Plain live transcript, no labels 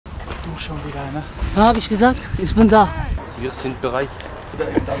Du schon wieder, ne? Habe ich gesagt, ich bin da. Wir sind bereit.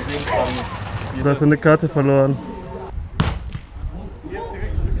 Du hast eine Karte verloren.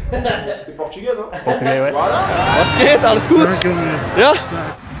 Was geht? Alles gut? Ja?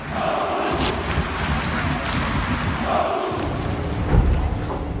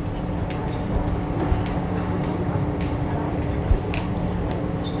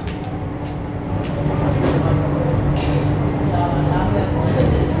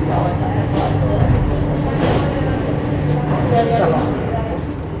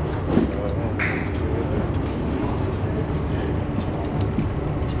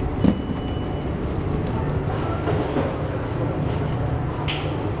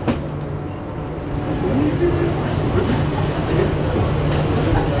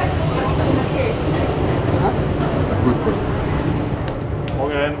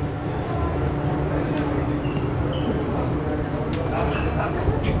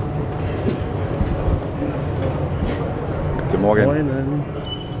 Guten Morgen. Moin.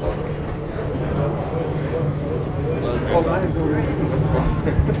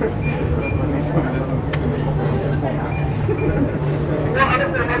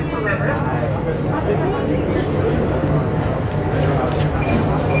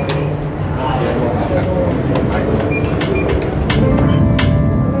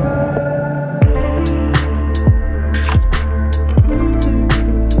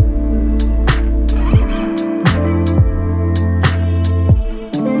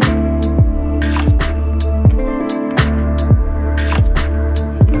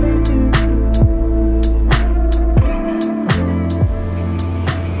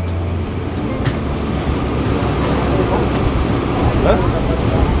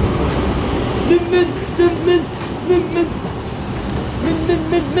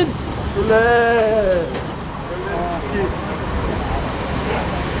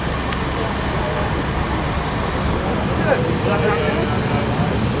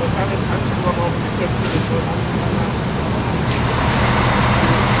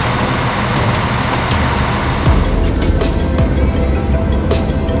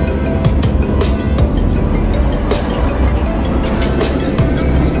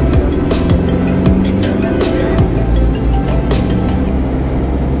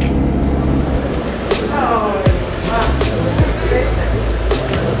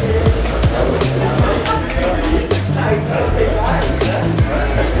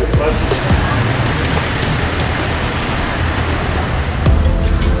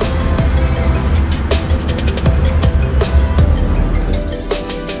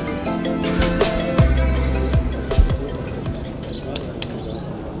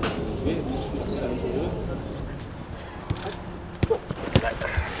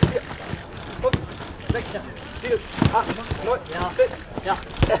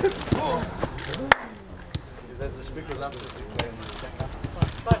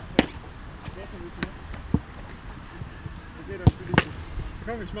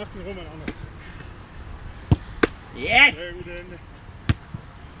 Komm, ich mach den Roman auch noch. Yes! Sehr gute Hände.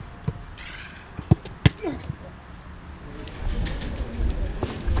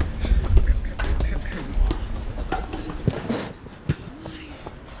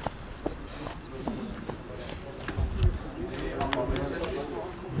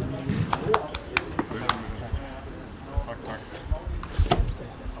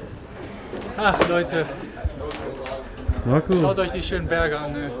 Ach Leute, Marco, schaut euch die schönen Berge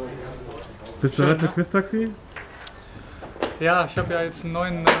an. Ey. bist du bereit für Quiz-Taxi? Ja, ich habe ja jetzt einen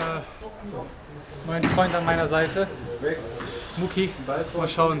neuen Freund an meiner Seite. Muki, mal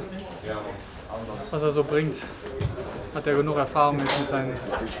schauen, was er so bringt. Hat er genug Erfahrung jetzt mit seinen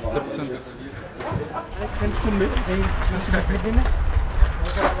 17.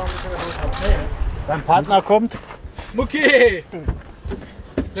 Dein Partner kommt. Muki!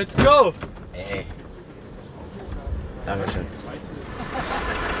 Let's go! Ey. Dankeschön.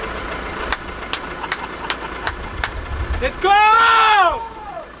 Let's go!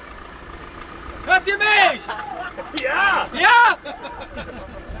 Hört ihr mich? Ja! Ja!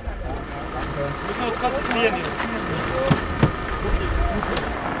 Wir müssen uns konzentrieren jetzt.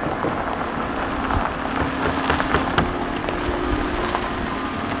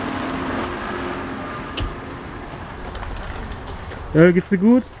 Geht's dir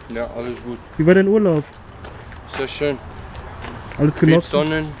gut? Ja, alles gut. Wie war dein Urlaub? Sehr schön. Alles Viel genossen?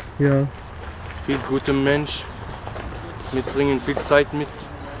 Sonnen, Ja. viel guter Mensch. Mitbringen viel Zeit mit.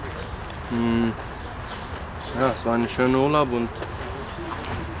 Ja, es war ein schöner Urlaub und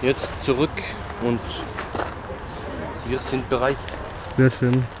jetzt zurück und wir sind bereit. Sehr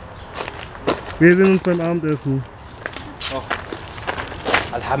schön. Wir sehen uns beim Abendessen.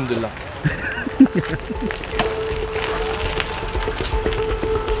 Alhamdulillah.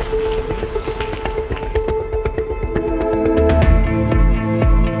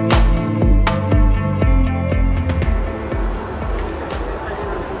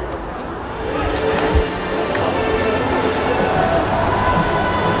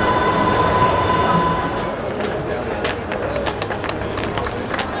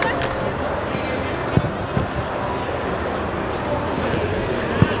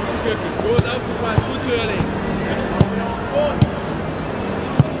 Gut aufgepasst, gut zu Erling.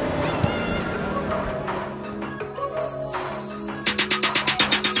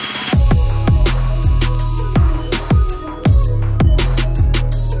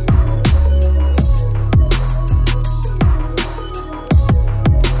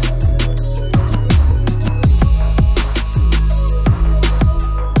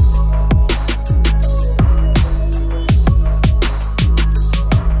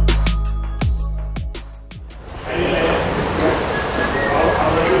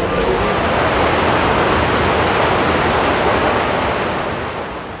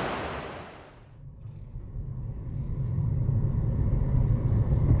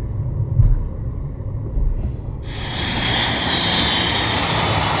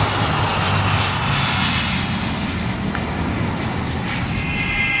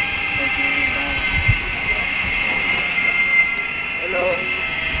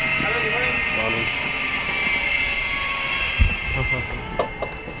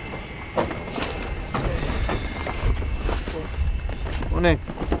 Morning.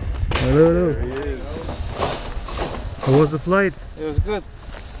 Hello, hello. How was the flight? It was good.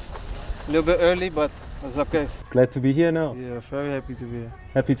 A little bit early, but it was okay. Glad to be here now. Yeah, very happy to be here.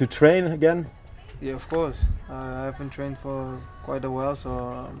 Happy to train again. Yeah, of course. I haven't trained for quite a while, so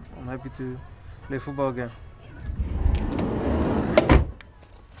I'm happy to play football again.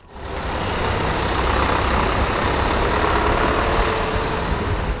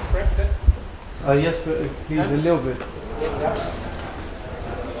 Yes, please, a little bit.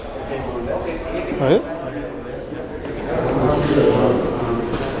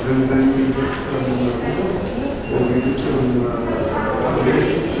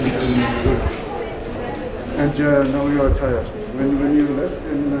 And now you are tired. When you left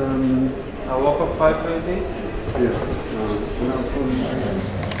in... I woke up 5:30. Yes.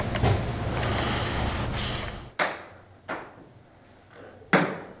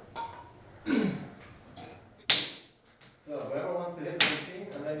 So whoever wants to hit the machine,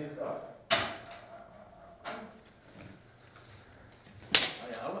 and then you start. Oh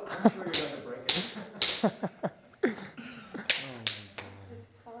yeah, I'm sure you're going to break it.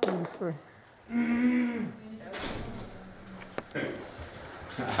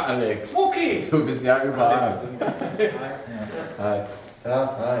 Alex. Okay. Du bist ja überall. Hi.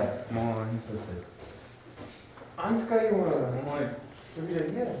 Ja, hi. Moin. Ansgar, Junge. Moin. Schon wieder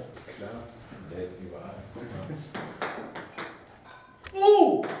hier? Klar, der ist überall.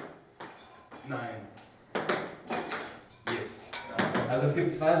 Nein. Yes. Also es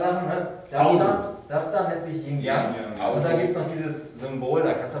gibt zwei Sachen, ne? Das da nennt sich Yin-Yang. Und da gibt es noch dieses Symbol,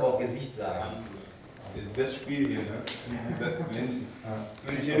 da kannst du aber auch Gesicht sagen. Das Spiel hier, ne? Das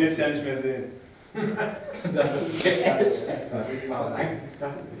will ich nächstes Jahr nicht mehr sehen. Das ist echt. Aber eigentlich ist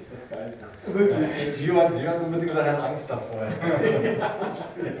das nicht das Geilste. Wirklich? Gio hat so ein bisschen gesagt, er hat Angst davor.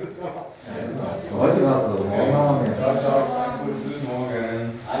 Heute war's so. Morgen machen wir. Ciao, ciao. Bis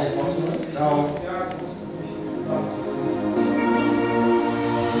morgen. Alles kommst du mit? Ciao. Ja, kommst du nicht.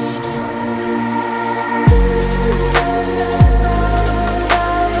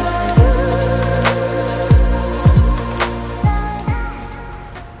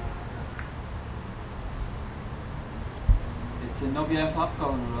 Jetzt sind noch wie einfach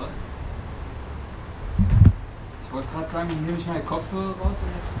abgehauen, oder was? Ich wollte gerade sagen, nehme ich meine Kopfhörer raus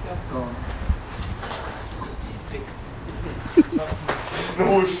und jetzt ist sie abgehauen. Kruzifix. So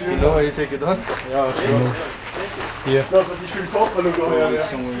schön. Genau, ich denke dann. Ja, schön. Hier. Ich glaube, dass ich für den Kopf ungeheuer Das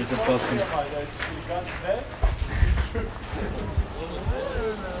kann wohl nicht passen.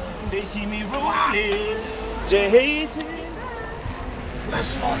 They see me rolling, they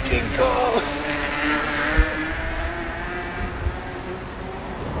let's fucking go.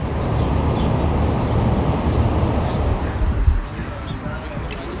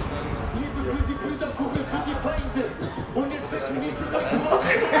 Liebe für die Brüder, Kugel für die Feinde. Und jetzt wissen wir sie noch.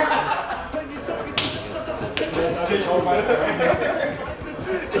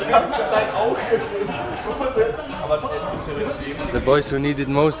 Ich hab's in dein Auge gesehen. The boys who need it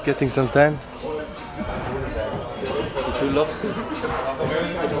most getting some time. The two loves.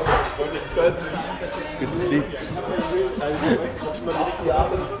 Good to see. Die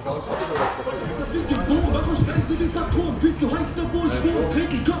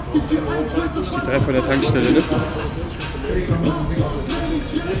drei vor der Tankstelle, ne?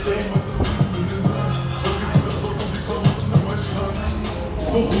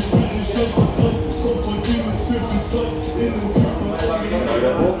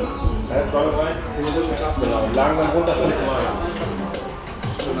 Langsam runter, das ist mal.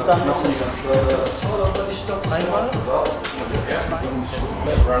 Einmal.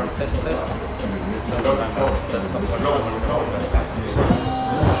 Fest.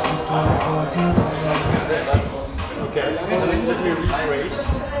 Okay.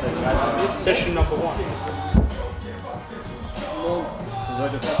 Session number 1.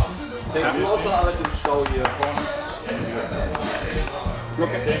 Wir haben auch schon Arbeit im Stau hier vorne.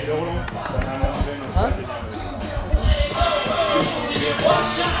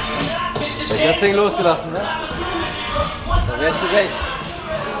 Das Ding losgelassen, ne? Da wärst du weg.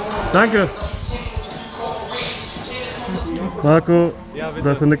 Danke. Marco, du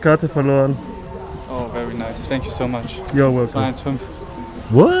hast eine Karte verloren. Oh, very nice. Thank you so much. You're welcome. 215.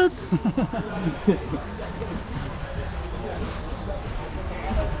 What?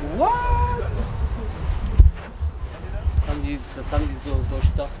 Das haben die so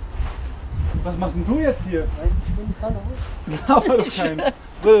durchdacht. Was machst denn du jetzt hier? Ich bin keine Hose. Aber doch keinen.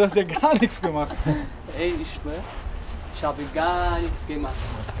 Bruder, du hast ja gar nichts gemacht. Ey, ich schwör, ich habe gar nichts gemacht.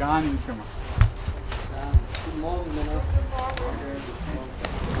 Gar nichts gemacht. Ja, guten Morgen, Männer.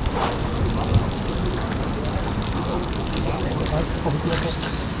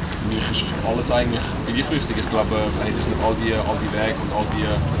 Mir ist alles eigentlich gleich wichtig. Ich glaube, wir hätten nicht all die Wege und all die...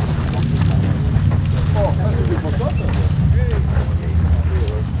 Oh, das ist die Verkloppe.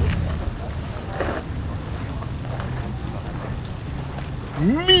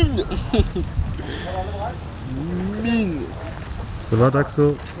 Mine! Mine! Ça va,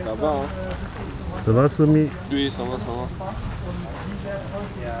 Daxo? Ça va, hein? Ça va, Somi? Oui, ça va, ça va.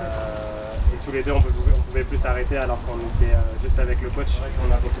 Et tous les deux, on pouvait plus s'arrêter alors qu'on était juste avec le coach.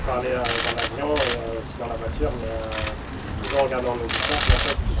 On a beaucoup parlé dans l'avion, aussi dans la voiture, mais toujours en regardant nos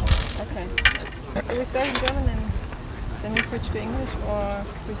distances. Okay. Do we start in German and then we switch to English, or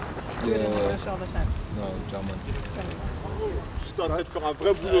we do it in English all the time? No, German. Je suis en train de faire un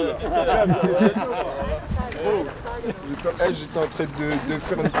vrai boulot là. J'étais en train de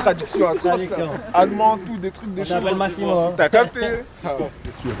faire une traduction à trace là. Allemand, tout, des trucs, des choses. T'as capté?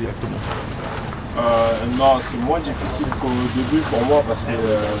 Non, c'est moins difficile qu'au début pour moi parce que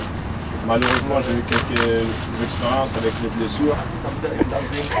malheureusement j'ai eu quelques expériences avec les blessures.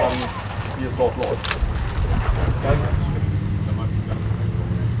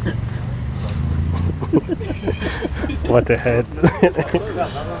 What the head?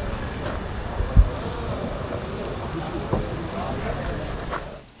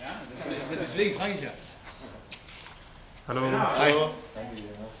 Deswegen frage ich ja. Hallo. Hi.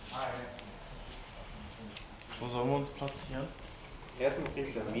 Wo sollen wir uns platzieren? Erstmal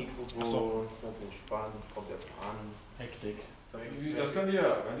kriegst du ein Mikro, ganz entspannt, kommt der an. Hektik. Das können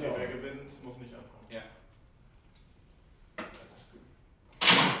wir, Wer gewinnt, muss nicht ankommen. Ja.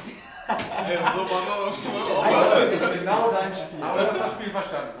 Ey, und so war noch. Das ist genau dein Spiel. Aber du hast das Spiel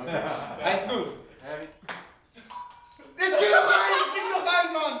verstanden. 1-0. Jetzt geh doch rein! Spring doch rein,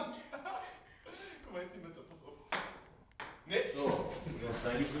 Mann! Guck mal jetzt die Mitte, pass auf. Nee. So,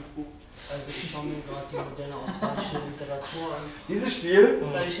 dein Lieblingsbuch. Also ich schaue mir gerade die moderne australische Literatur an. Dieses Spiel,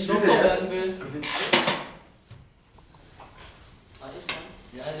 weil ich ein Doktor werden will. Ah, ist er?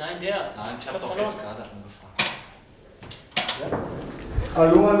 Ja, nein, der. Nein, ich habe doch jetzt gerade angefangen.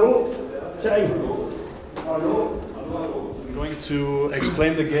 Hallo, hallo. Jay. Hallo. I'm going to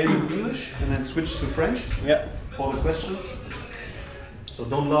explain the game in English and then switch to French. Yeah. For the questions. So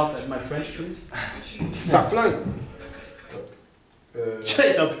don't laugh at my French, please. Ça flingue.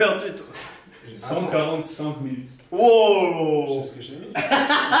 Jay, t'as perdu. 145 minutes. Wow! C'est ce que j'ai mis.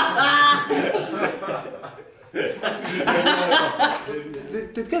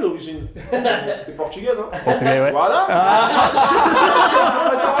 T'es de quelle origine? T'es portugais, non? Portugais, ouais. Voilà!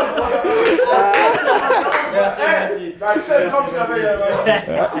 Merci. Il est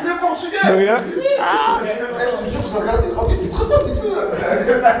portugais! Je te jure, je regarde, c'est très simple et tout.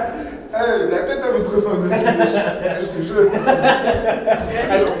 La tête à votre sang. Je te jure, c'est ça.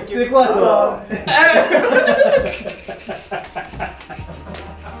 C'est quoi, toi?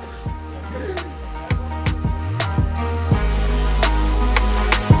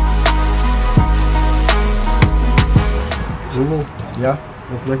 Momo, Ja?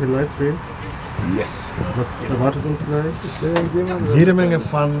 was like a live stream? Yes. Was erwartet uns gleich? Jede Menge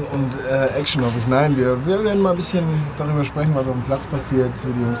Fun und Action hoffe ich. Nein, wir werden mal ein bisschen darüber sprechen, was auf dem Platz passiert,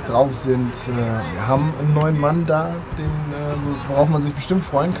 wie die Jungs drauf sind. Wir haben einen neuen Mann da, worauf man sich bestimmt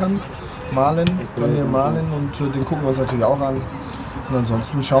freuen kann. Donyell Malen, und den gucken wir uns natürlich auch an. Und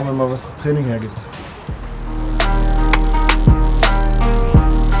ansonsten schauen wir mal, was das Training hergibt.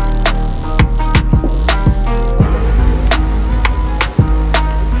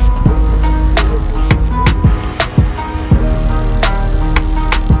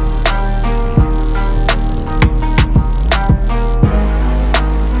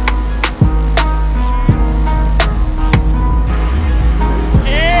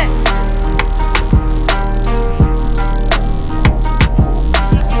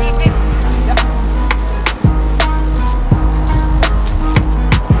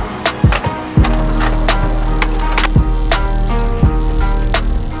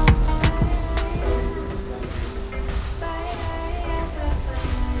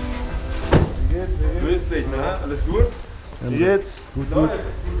 Grüß dich, ne? Alles gut? Wie geht's? Gut. Gut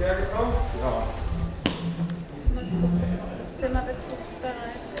hergekommen? Ja. Das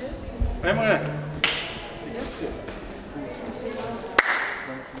Zimmerbezugsbereit ist. Emre!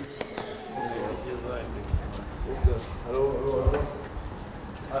 Hallo.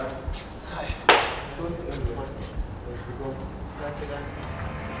 Hi. Hi. Danke.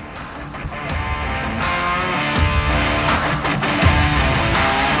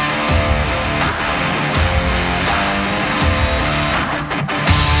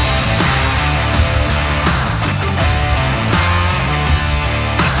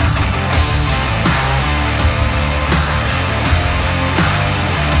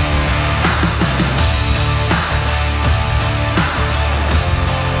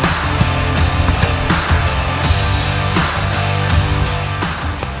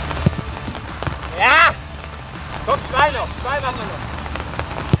 Ja! Komm, zwei machen wir noch.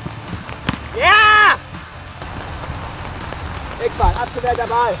 Ja! Eckball, abgewehrter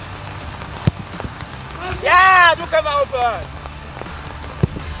Ball. Ja, du kannst aufhören.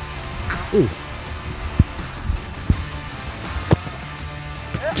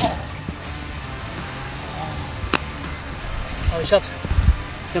 Aber ich hab's.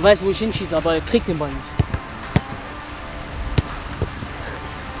 Der weiß, wo ich hinschieße, aber er kriegt den Ball nicht.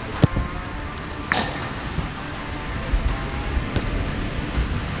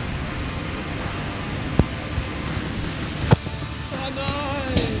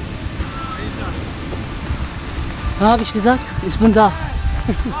 Ja, hab ich gesagt, ich bin da.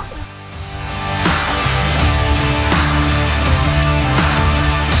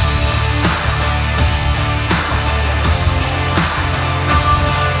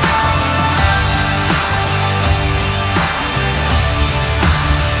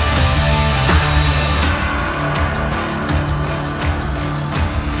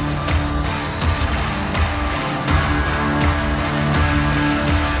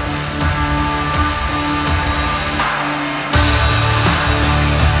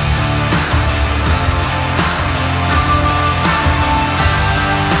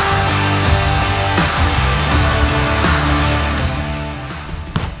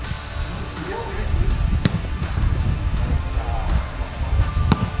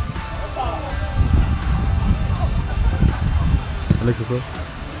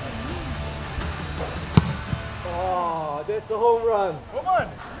 Oh, that's a home run. Come on.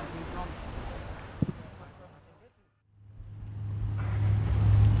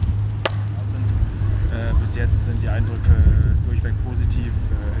 Bis jetzt sind die Eindrücke durchweg positiv.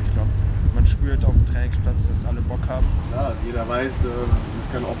 Ich glaube, man spürt auf dem Trainingsplatz, dass alle Bock haben. Ja, jeder weiß, das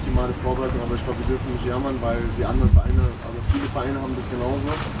ist keine optimale Vorbereitung, aber ich glaube, wir dürfen nicht jammern, weil die anderen Vereine, also viele Vereine haben das genauso.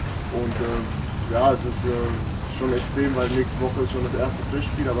 Und ja, es ist schon extrem, weil nächste Woche ist schon das erste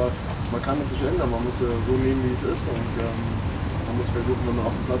Pflichtspiel, aber man kann das nicht ändern. Man muss so nehmen, wie es ist, und man muss versuchen, wenn man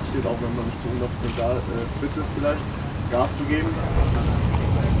auf dem Platz steht, auch wenn man nicht zu 100% fit ist, vielleicht Gas zu geben.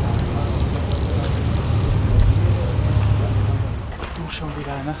 Du schon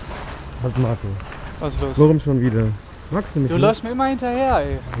wieder, ne? Was, Marco? Was ist los? Warum schon wieder? Magst du mich Du nicht? läufst mir immer hinterher,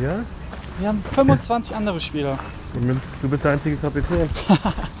 ey. Ja? Wir haben 25 andere Spieler. Du bist der einzige Kapitän.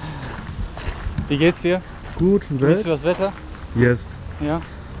 Wie geht's dir? Gut, und Genießt selbst? du das Wetter? Yes. Ja?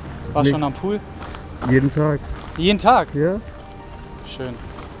 Warst Nee. schon am Pool? Jeden Tag. Jeden Tag? Ja? Schön.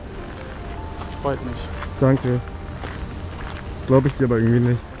 Freut mich. Danke. Das glaube ich dir aber irgendwie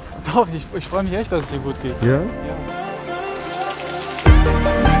nicht. Doch, ich freue mich echt, dass es dir gut geht. Ja? Ja.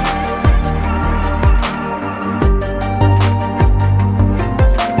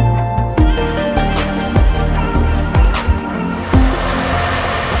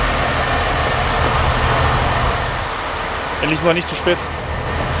 ist noch nicht zu spät.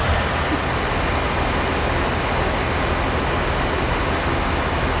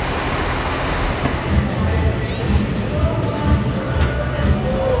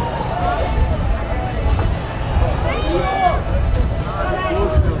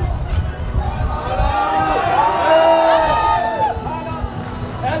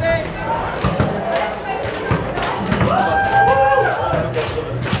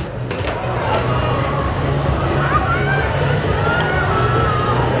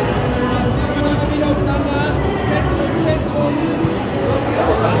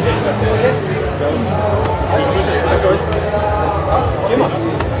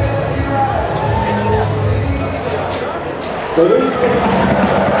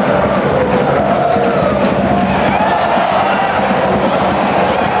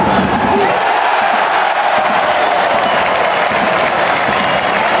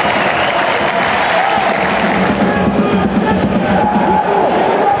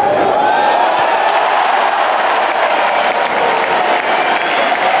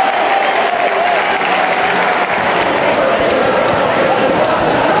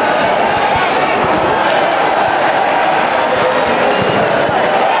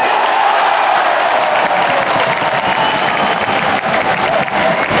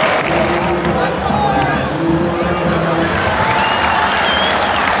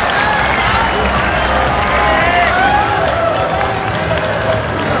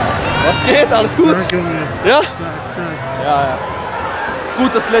 Geht, alles gut? Ja? Ja. Gut,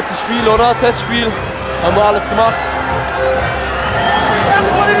 das letzte Spiel, oder? Testspiel. Haben wir alles gemacht.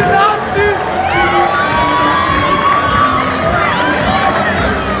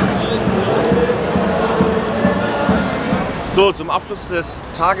 So, zum Abschluss des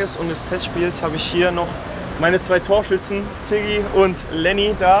Tages und des Testspiels habe ich hier noch meine zwei Torschützen, Tiggy und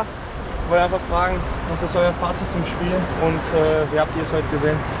Lenny, da. Ich wollte einfach fragen, was ist euer Fazit zum Spiel und wie habt ihr es heute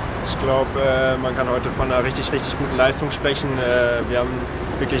gesehen? Ich glaube, man kann heute von einer richtig guten Leistung sprechen. Wir haben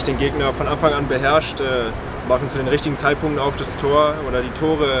wirklich den Gegner von Anfang an beherrscht, machen zu den richtigen Zeitpunkten auch das Tor oder die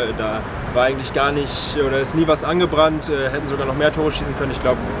Tore. Da war eigentlich gar nicht oder ist nie was angebrannt, hätten sogar noch mehr Tore schießen können. Ich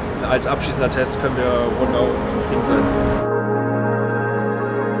glaube, als abschließender Test können wir rundum zufrieden sein.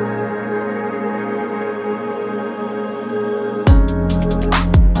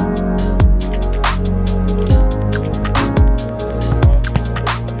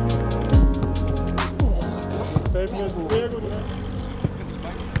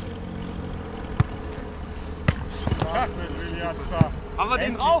 Haben wir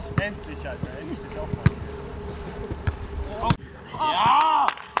den drauf? Endlich, Alter. Endlich bin ich auch voll. Ja!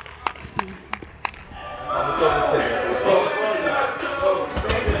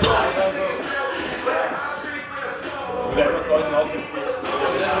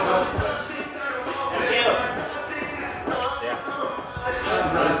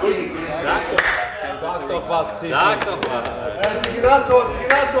 Sag doch was, Timo. Sag doch was. Signator!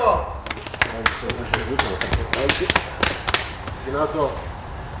 Signator!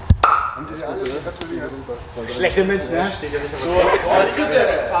 Haben die dir alle gratuliert? Schlechte Menschen, ne?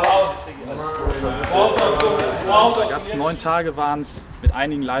 Ganz 9 Tage waren es mit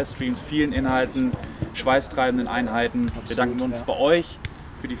einigen Livestreams, vielen Inhalten, schweißtreibenden Einheiten. Wir danken uns bei euch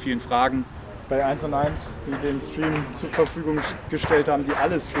für die vielen Fragen. Bei 1&1, die den Stream zur Verfügung gestellt haben, die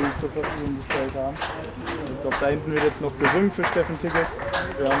alle Streams zur Verfügung gestellt haben. Ich glaube, da hinten wird jetzt noch gesungen für Steffen Tigges.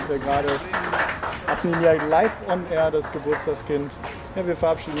 Wir haben es ja gerade, hatten ihn ja live on air, das Geburtstagskind. Ja, wir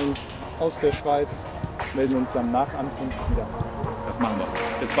verabschieden uns aus der Schweiz, melden uns dann nach Ankunft wieder. Das machen wir.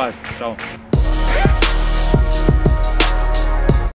 Bis bald. Ciao.